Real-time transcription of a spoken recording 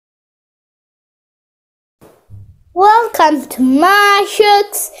Welcome to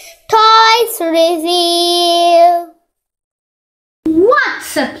Mashuk's Toys Review.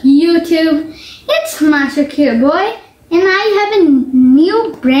 What's up, YouTube? It's Mashuk here, boy, and I have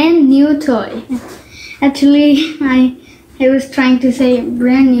a brand new toy. Actually, I was trying to say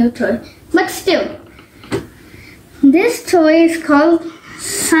brand new toy, but still. This toy is called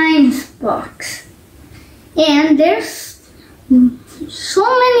Science Box, and there's so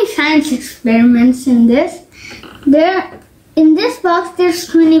many science experiments in this. In this box there's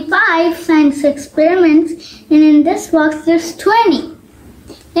 25 science experiments, and in this box there's 20.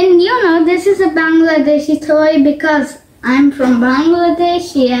 And you know, this is a Bangladeshi toy because I'm from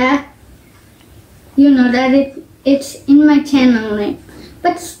Bangladesh. Yeah, you know that it's in my channel name.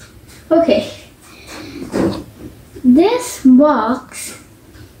 But okay, this box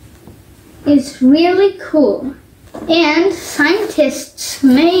is really cool, and scientists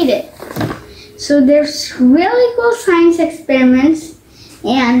made it. So there's really cool science experiments,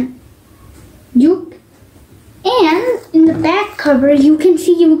 and in the back cover you can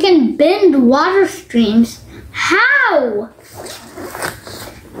see you can bend water streams. How?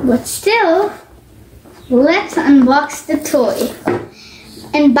 But still, let's unbox the toy.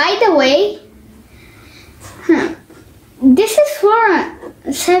 And by the way, this is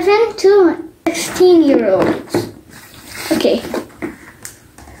for 7 to 16-year-olds. Okay.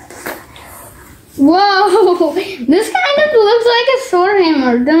 Whoa! This kind of looks like a sword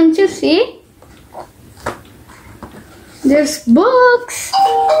hammer, don't you see? There's books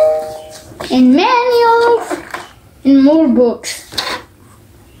and manuals and more books.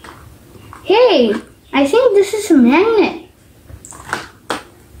 Hey, I think this is a magnet.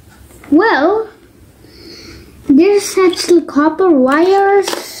 Well, there's actually copper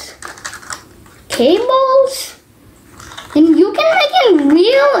wires, cables, and you can make a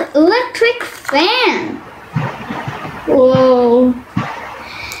real electric fan. Whoa.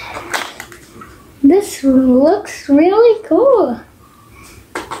 This looks really cool.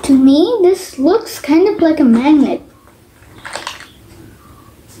 To me, this looks kind of like a magnet.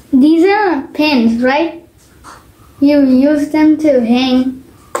 These are pins, right? You use them to hang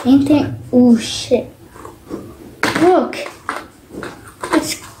anything. Oh shit. Look.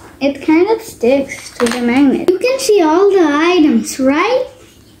 It kind of sticks to the magnet. You can see all the items, right?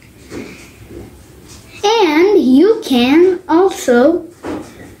 And you can also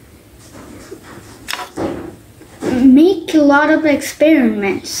make a lot of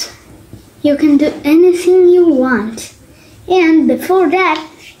experiments. You can do anything you want. And before that,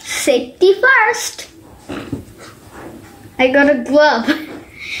 safety first. I got a glove.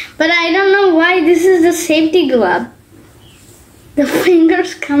 But I don't know why this is the safety glove. The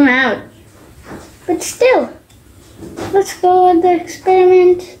fingers come out. But still, let's go with the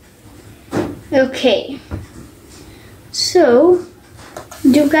experiment. Okay. So, do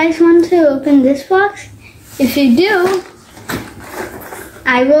you guys want to open this box? If you do,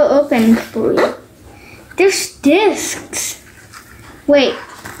 I will open it for you. There's discs. Wait,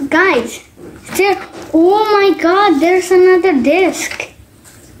 guys. Oh my god, there's another disc.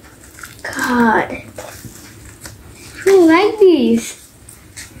 God. I like these.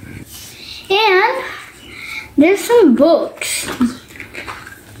 And there's some books.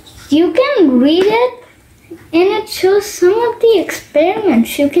 You can read it, and it shows some of the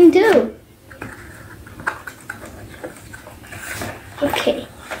experiments you can do. Okay.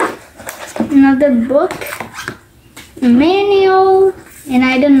 Another book, a manual, and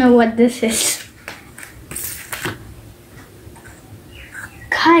I don't know what this is.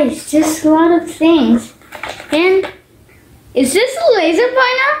 Guys, just a lot of things. And is this a laser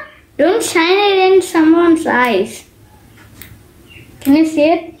pointer? Don't shine it in someone's eyes. Can you see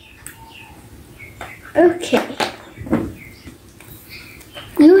it? Okay.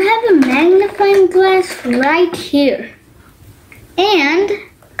 You have a magnifying glass right here. And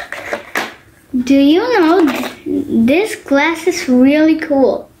do you know this glass is really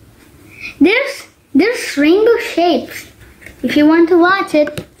cool? There's rainbow shapes. If you want to watch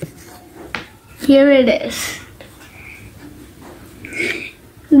it, here it is.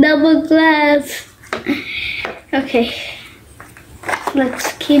 Double glass. Okay,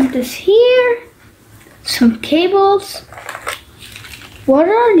 let's keep this here. Some cables. What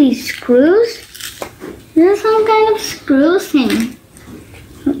are these screws? There's some kind of screw thing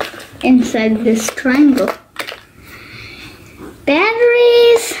inside this triangle.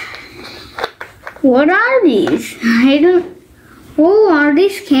 Batteries. What are these? Oh, are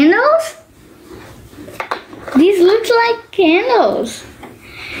these candles? These look like candles.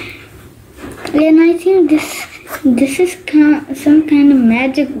 And I think this is some kind of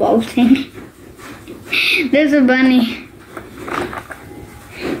magic ball thing. There's a bunny.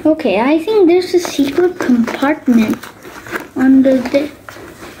 Okay, I think there's a secret compartment under the...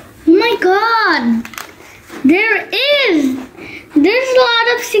 Oh my god! There is! There's a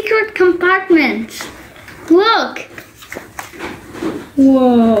lot of secret compartments. Look!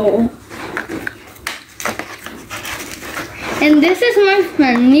 Whoa! And this is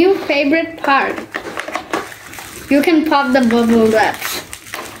my new favorite part. You can pop the bubble wraps.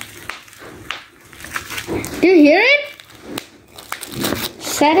 Do you hear it?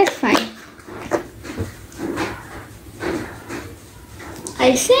 Satisfying.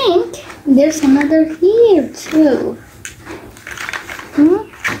 I think there's another here too.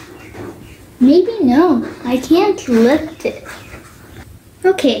 Maybe no, I can't lift it.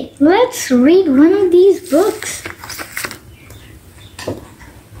 Okay, let's read one of these books.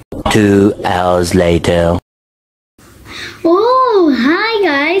 2 hours later. Oh, hi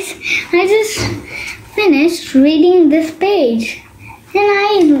guys. I just finished reading this page. And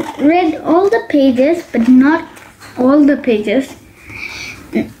I read all the pages, but not all the pages.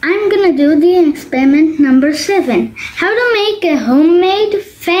 I'm gonna do the experiment number 7. How to make a homemade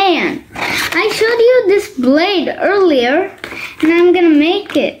fan. I showed you this blade earlier, and I'm gonna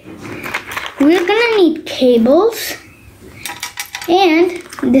make it. We're gonna need cables and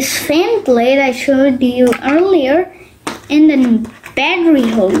this fan blade I showed you earlier, and a battery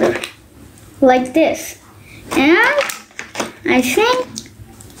holder like this. And I think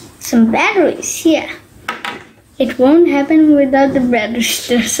some batteries, yeah. It won't happen without the batteries,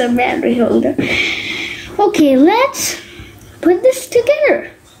 just a battery holder. Okay, let's put this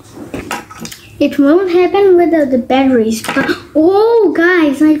together. It won't happen without the batteries, but oh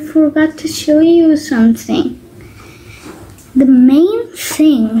guys, I forgot to show you something. The main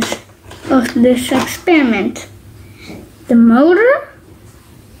things of this experiment. The motor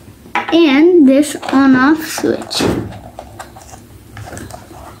and this on-off switch.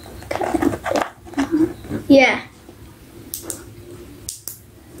 Yeah.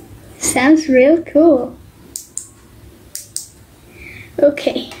 Sounds real cool.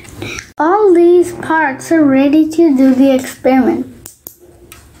 Okay. All these parts are ready to do the experiment.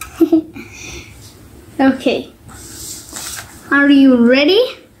 Okay. Are you ready?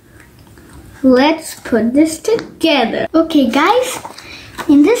 Let's put this together. Okay guys,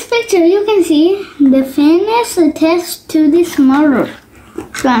 in this picture you can see the fan is attached to this motor.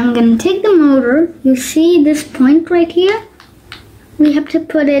 So I'm gonna take the motor. You see this point right here? We have to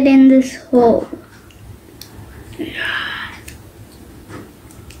put it in this hole.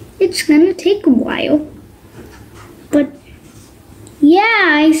 It's gonna take a while. But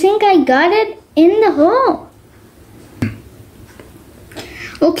yeah, I think I got it in the hole.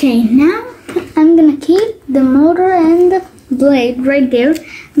 Okay, now I'm gonna keep the motor and the blade right there.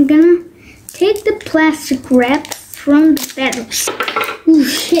 I'm gonna take the plastic wrap from the batteries. Oh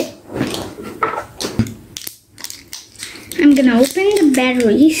shit. I'm gonna open the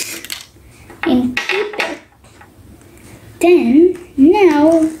batteries and keep it. Then,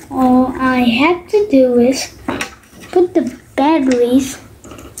 now all I have to do is put the batteries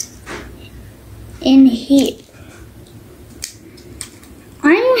in here.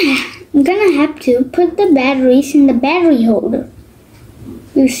 I'm gonna have to put the batteries in the battery holder.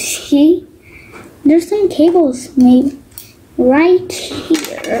 You see, there's some cables maybe right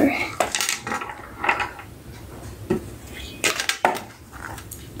here.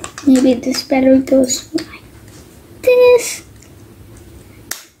 Maybe this battery goes like this.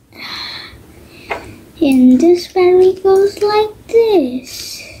 And this battery goes like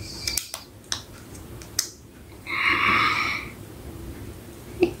this.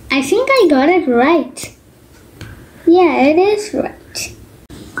 I think I got it right. Yeah, it is right.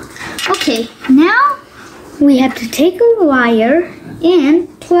 Okay, now we have to take a wire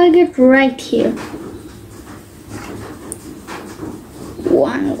and plug it right here.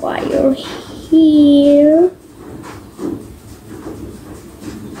 One wire here.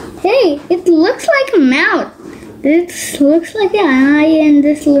 Hey, it looks like a mouth. This looks like an eye and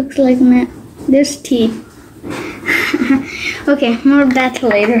this looks like there's teeth. Okay, more of that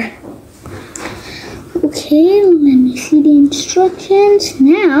later. Okay, let me see the instructions.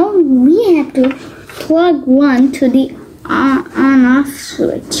 Now we have to plug one to the on-off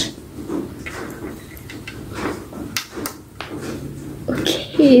switch.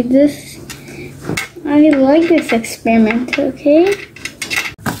 Okay, I like this experiment, okay?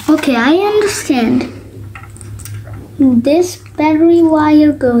 Okay, I understand. This battery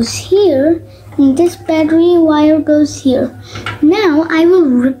wire goes here, and this battery wire goes here. Now I will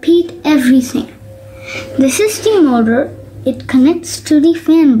repeat everything. This is the motor. It connects to the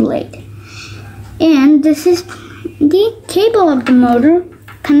fan blade. And this is the cable of the motor,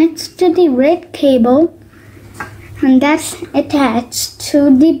 connects to the red cable, and that's attached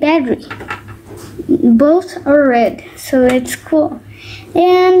to the battery. Both are red, so it's cool.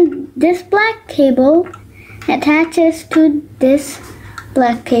 And this black cable attaches to this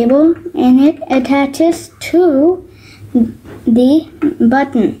black cable, and it attaches to the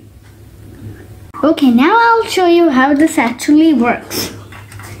button. Okay, now I'll show you how this actually works.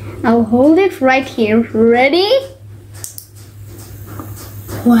 I'll hold it right here. Ready?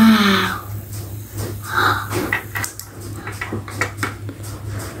 Wow.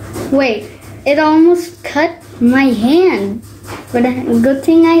 Wait, it almost cut my hand. But a good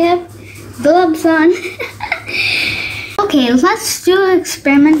thing I have gloves on. Okay, let's do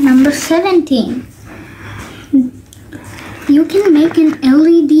experiment number 17. You can make an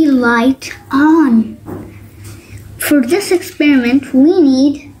LED light on. For this experiment, we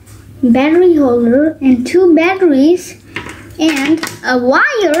need battery holder and 2 batteries and a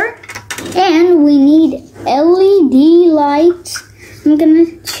wire, and we need LED lights. I'm gonna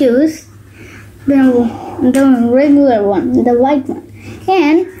choose the regular one, the white one,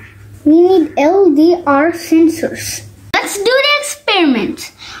 and we need LDR sensors. Let's do the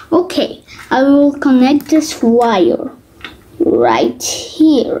experiment. Okay, I will connect this wire right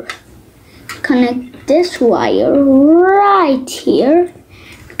here. Connect this wire right here.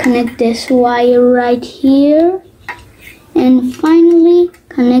 Connect this wire right here. And finally,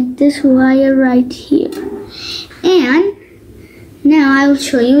 connect this wire right here. And now I'll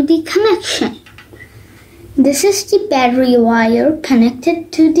show you the connection. This is the battery wire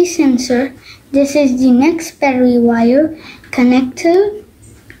connected to the sensor. This is the next battery wire connected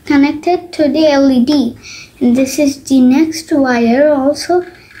to the LED. And this is the next wire also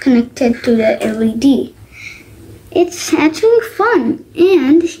connected to the LED. It's actually fun,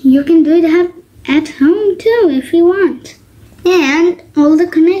 and you can do it at home too if you want. And if all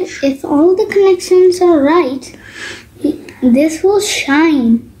the connections are right, this will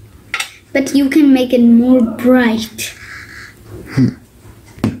shine. But you can make it more bright.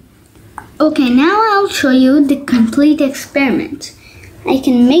 Okay, now I'll show you the complete experiment. I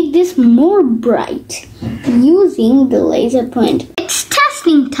can make this more bright using the laser pointer. It's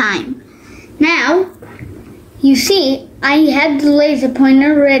testing time. Now, you see, I have the laser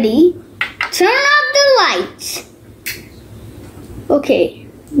pointer ready. Turn off the lights. Okay,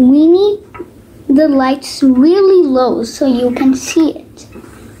 we need the lights really low so you can see it.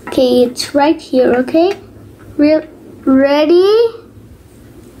 Okay, it's right here, okay? Ready?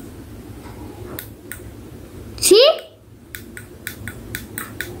 See?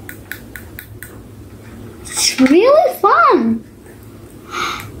 It's really fun.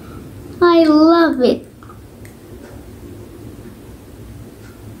 I love it.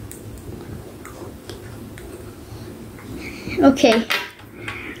 Okay.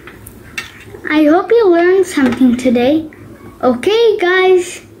 I hope you learned something today. Okay,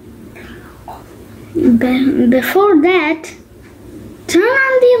 guys. Before that, turn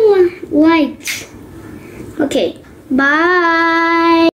on the lights. Okay, bye.